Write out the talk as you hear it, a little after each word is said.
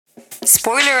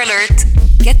Spoiler alert!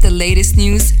 Get the latest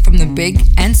news from the big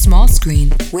and small screen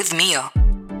with Mio.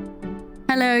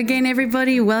 Hello again,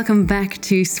 everybody. Welcome back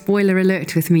to Spoiler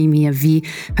Alert with me, Mia V.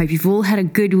 Hope you've all had a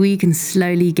good week and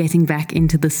slowly getting back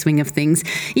into the swing of things.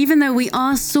 Even though we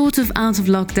are sort of out of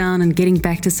lockdown and getting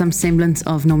back to some semblance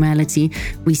of normality,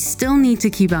 we still need to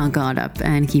keep our guard up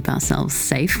and keep ourselves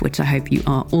safe, which I hope you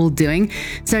are all doing.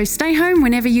 So stay home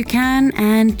whenever you can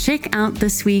and check out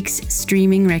this week's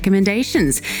streaming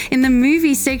recommendations. In the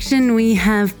movie section, we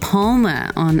have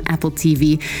Palmer on Apple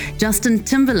TV. Justin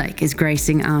Timberlake is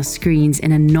gracing our screens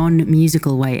in a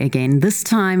non-musical way again, this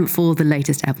time for the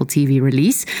latest Apple TV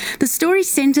release. The story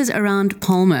centers around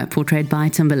Palmer, portrayed by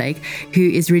Timberlake, who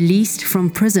is released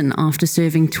from prison after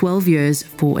serving 12 years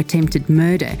for attempted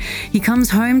murder. He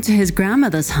comes home to his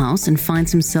grandmother's house and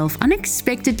finds himself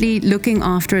unexpectedly looking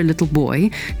after a little boy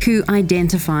who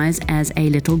identifies as a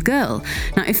little girl.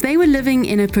 Now, if they were living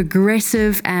in a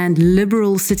progressive and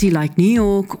liberal city like New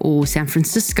York or San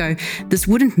Francisco, this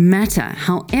wouldn't matter.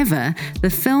 However,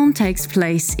 the film takes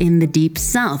place in the Deep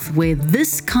South, where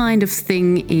this kind of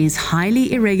thing is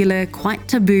highly irregular, quite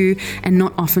taboo, and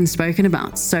not often spoken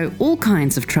about. So all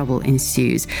kinds of trouble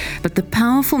ensues. But the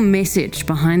powerful message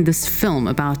behind this film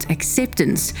about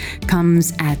acceptance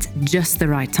comes at just the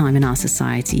right time in our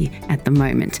society at the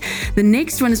moment. The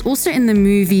next one is also in the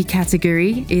movie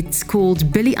category. It's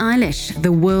called Billie Eilish,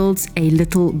 The World's a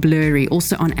Little Blurry,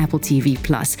 also on Apple TV+.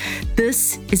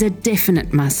 This is a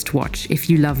definite must-watch if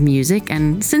you love music,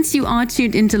 and since you are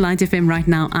tuned into Light FM right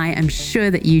now, I am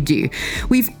sure that you do.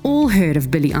 We've all heard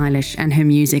of Billie Eilish and her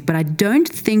music, but I don't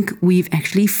think we've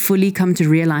actually fully come to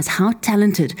realize how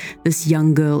talented this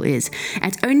young girl is.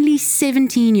 At only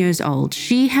 17 years old,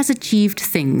 she has achieved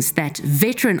things that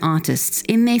veteran artists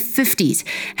in their 50s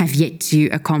have yet to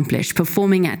accomplish,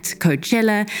 performing at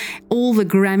Coachella, all the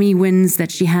Grammy wins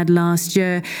that she had last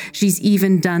year. She's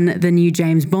even done the new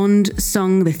James Bond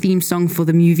song, the theme song for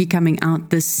the movie coming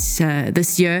out this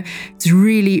year. It's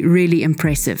really, really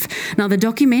impressive. Now, the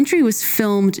documentary was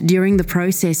filmed during the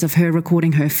process of her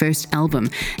recording her first album,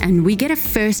 and we get a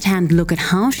first-hand look at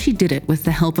how she did it with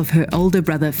the help of her older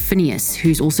brother, Phineas,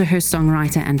 who's also her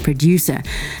songwriter and producer.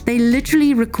 They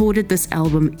literally recorded this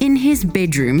album in his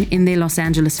bedroom in their Los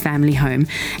Angeles family home,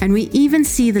 and we even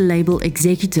see the label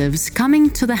executives coming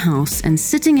to the house and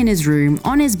sitting in his room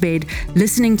on his bed,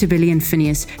 listening to Billie and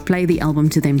Phineas play the album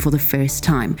to them for the first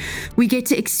time. We get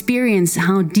to experience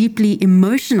how deeply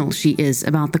emotional she is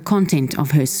about the content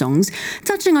of her songs,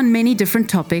 touching on many different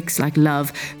topics like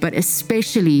love, but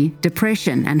especially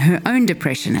depression, and her own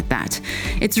depression at that.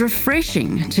 It's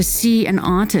refreshing to see an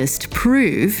artist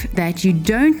prove that you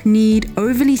don't need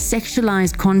overly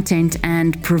sexualized content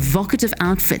and provocative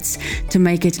outfits to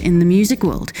make it in the music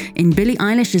world. In Billie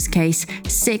Eilish's case,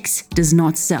 sex does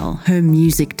not sell, her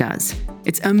music does.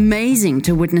 It's amazing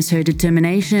to witness her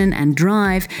determination and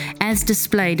drive as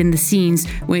displayed in the scenes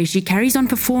where she carries on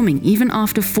performing even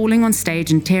after falling on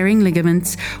stage and tearing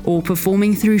ligaments, or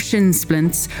performing through shin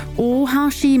splints, or how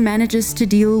she manages to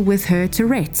deal with her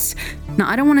Tourette's. Now,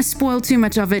 I don't want to spoil too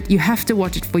much of it. You have to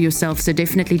watch it for yourself, so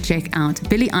definitely check out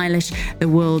Billie Eilish, The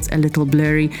World's a Little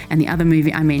Blurry, and the other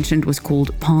movie I mentioned was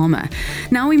called Palmer.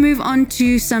 Now we move on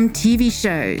to some TV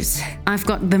shows. I've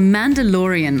got The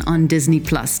Mandalorian on Disney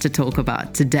Plus to talk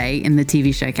about today in the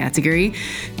TV show category.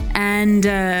 And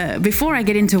before I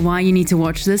get into why you need to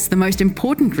watch this, the most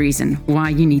important reason why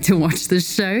you need to watch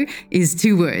this show is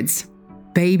 2 words: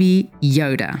 Baby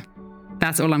Yoda.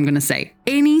 That's all I'm going to say.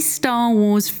 Any Star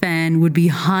Wars fan would be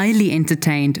highly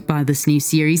entertained by this new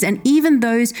series, and even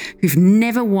those who've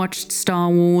never watched Star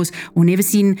Wars or never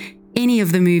seen any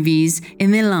of the movies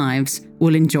in their lives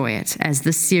will enjoy it, as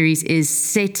this series is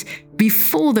set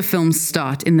before the films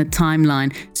start in the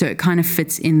timeline, so it kind of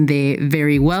fits in there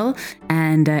very well,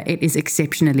 and it is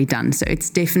exceptionally done. So it's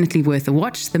definitely worth a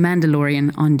watch, The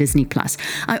Mandalorian on Disney+.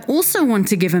 I also want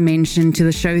to give a mention to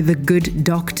the show The Good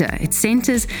Doctor. It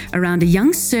centers around a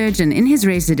young surgeon in his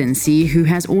residency who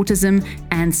has autism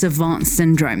and savant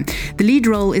syndrome. The lead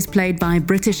role is played by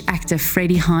British actor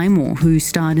Freddie Highmore, who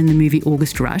starred in the movie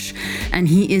August Rush, and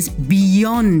he is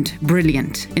beyond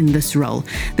brilliant in this role.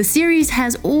 The series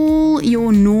has all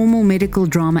your normal medical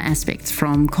drama aspects,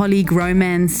 from colleague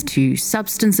romance to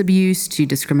substance abuse to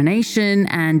discrimination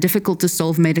and difficult to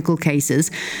solve medical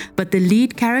cases, but the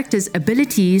lead character's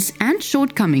abilities and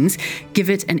shortcomings give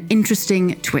it an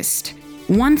interesting twist.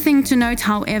 One thing to note,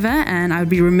 however, and I would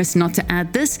be remiss not to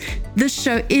add this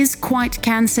show is quite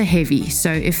cancer heavy.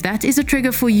 So if that is a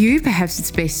trigger for you, perhaps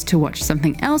it's best to watch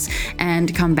something else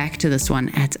and come back to this one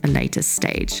at a later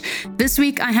stage. This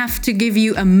week, I have to give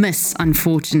you a miss,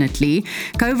 unfortunately.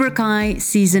 Cobra Kai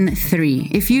Season 3.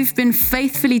 If you've been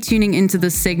faithfully tuning into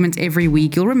this segment every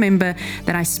week, you'll remember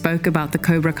that I spoke about the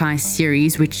Cobra Kai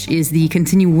series, which is the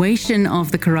continuation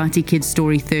of the Karate Kid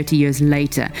story 30 years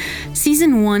later.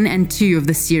 Season 1 and 2 of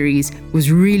the series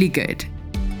was really good.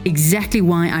 Exactly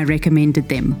why I recommended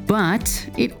them, but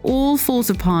it all falls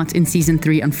apart in Season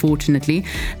 3, unfortunately.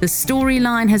 The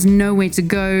storyline has nowhere to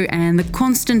go, and the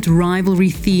constant rivalry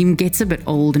theme gets a bit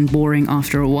old and boring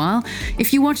after a while.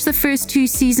 If you watch the first 2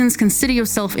 seasons, consider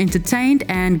yourself entertained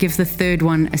and give the third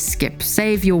one a skip.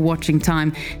 Save your watching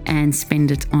time and spend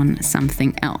it on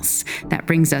something else. That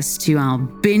brings us to our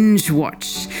binge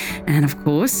watch. And of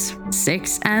course,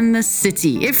 Sex and the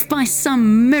City. If by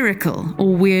some miracle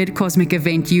or weird cosmic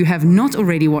event you have not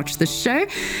already watched the show,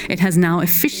 it has now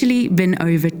officially been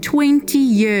over 20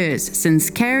 years since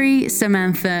Carrie,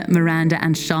 Samantha, Miranda,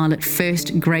 and Charlotte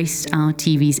first graced our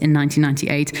TVs in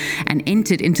 1998 and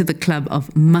entered into the club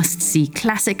of must-see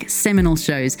classic seminal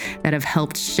shows that have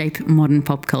helped shape modern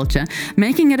pop culture,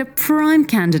 making it a prime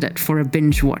candidate for a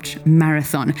binge watch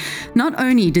marathon. Not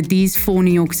only did these 4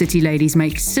 New York City ladies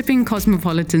make sipping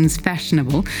cosmopolitans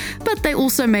fashionable, but they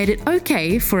also made it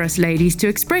okay for us ladies to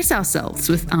express ourselves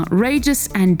with outrageous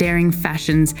and daring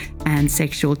fashions and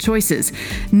sexual choices.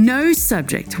 No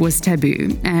subject was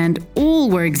taboo, and all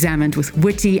were examined with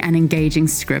witty and engaging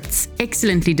scripts,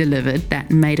 excellently delivered, that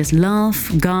made us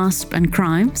laugh, gasp, and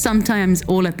cry, sometimes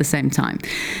all at the same time.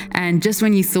 And just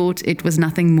when you thought it was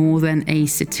nothing more than a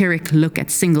satiric look at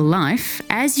single life,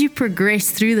 as you progress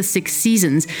through the 6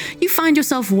 seasons, you find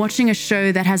yourself watching a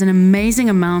show that has an amazing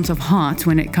amount of heart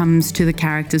when it comes to the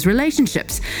characters'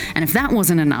 relationships. And if that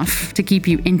wasn't enough to keep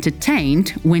you entertained,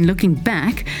 when looking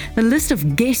back, the list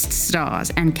of guest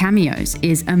stars and cameos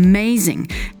is amazing.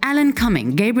 Alan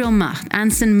Cumming, Gabriel Macht,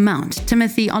 Anson Mount,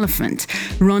 Timothy Oliphant,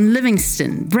 Ron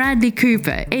Livingston, Bradley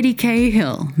Cooper, Eddie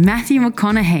Cahill, Matthew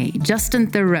McConaughey, Justin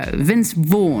Theroux, Vince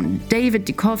Vaughn, David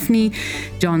Duchovny,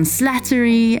 John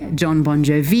Slattery, John Bon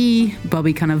Jovi,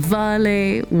 Bobby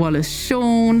Cannavale, Wallace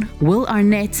Shawn, Will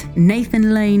Arnett,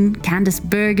 Nathan Lane, Candice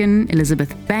Bergen,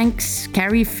 Elizabeth Banks,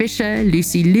 Carrie Fisher,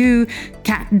 Lucy Liu,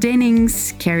 Kat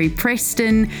Dennings, Kerry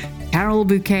Preston, Carol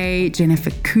Bouquet,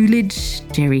 Jennifer Coolidge,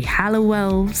 Jerry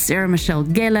Halliwell, Sarah Michelle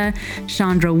Gellar,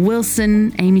 Chandra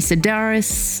Wilson, Amy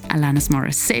Sedaris, Alanis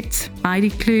Morissette, Heidi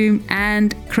Klum,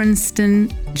 and Kristen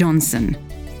Johnson.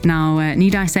 Now,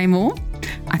 need I say more?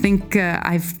 I think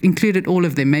I've included all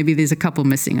of them. Maybe there's a couple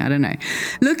missing, I don't know.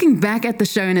 Looking back at the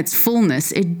show in its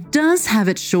fullness, it does have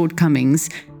its shortcomings,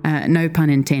 no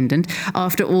pun intended.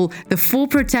 After all, the 4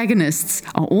 protagonists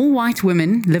are all white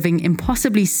women living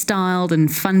impossibly styled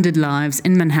and funded lives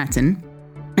in Manhattan.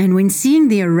 And when seeing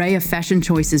the array of fashion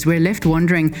choices, we're left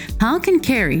wondering, how can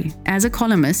Carrie, as a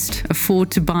columnist, afford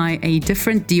to buy a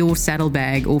different Dior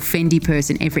saddlebag or Fendi purse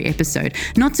in every episode?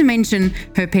 Not to mention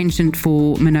her penchant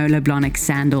for Manolo Blahnik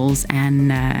sandals and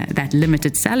that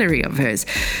limited salary of hers.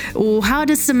 Or how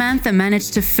does Samantha manage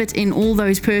to fit in all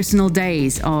those personal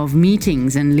days of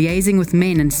meetings and liaising with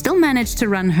men and still manage to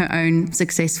run her own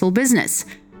successful business?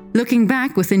 Looking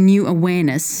back with a new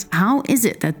awareness, how is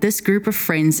it that this group of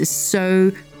friends is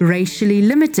so racially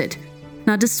limited?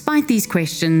 Now, despite these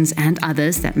questions and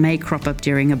others that may crop up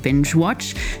during a binge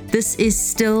watch, this is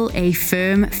still a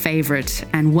firm favorite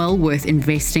and well worth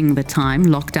investing the time,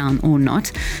 lockdown or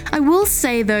not. I will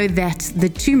say, though, that the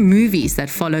 2 movies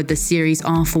that followed the series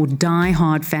are for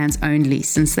die-hard fans only,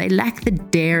 since they lack the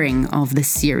daring of the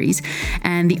series,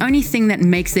 and the only thing that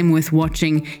makes them worth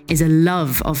watching is a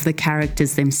love of the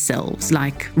characters themselves,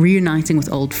 like reuniting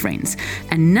with old friends.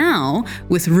 And now,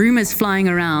 with rumors flying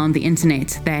around the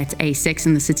internet that a Sex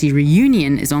and the City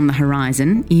reunion is on the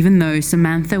horizon, even though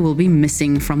Samantha will be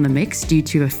missing from the mix due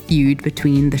to a feud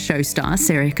between the show stars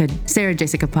Sarah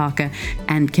Jessica Parker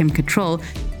and Kim Cattrall.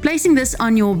 Placing this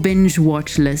on your binge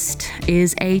watch list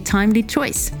is a timely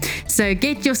choice. So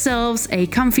get yourselves a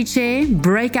comfy chair,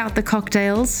 break out the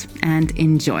cocktails, and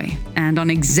enjoy. And on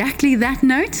exactly that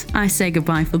note, I say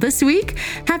goodbye for this week.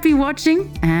 Happy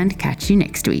watching, and catch you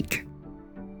next week.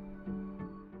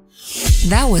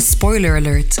 That was Spoiler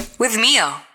Alert with Mio.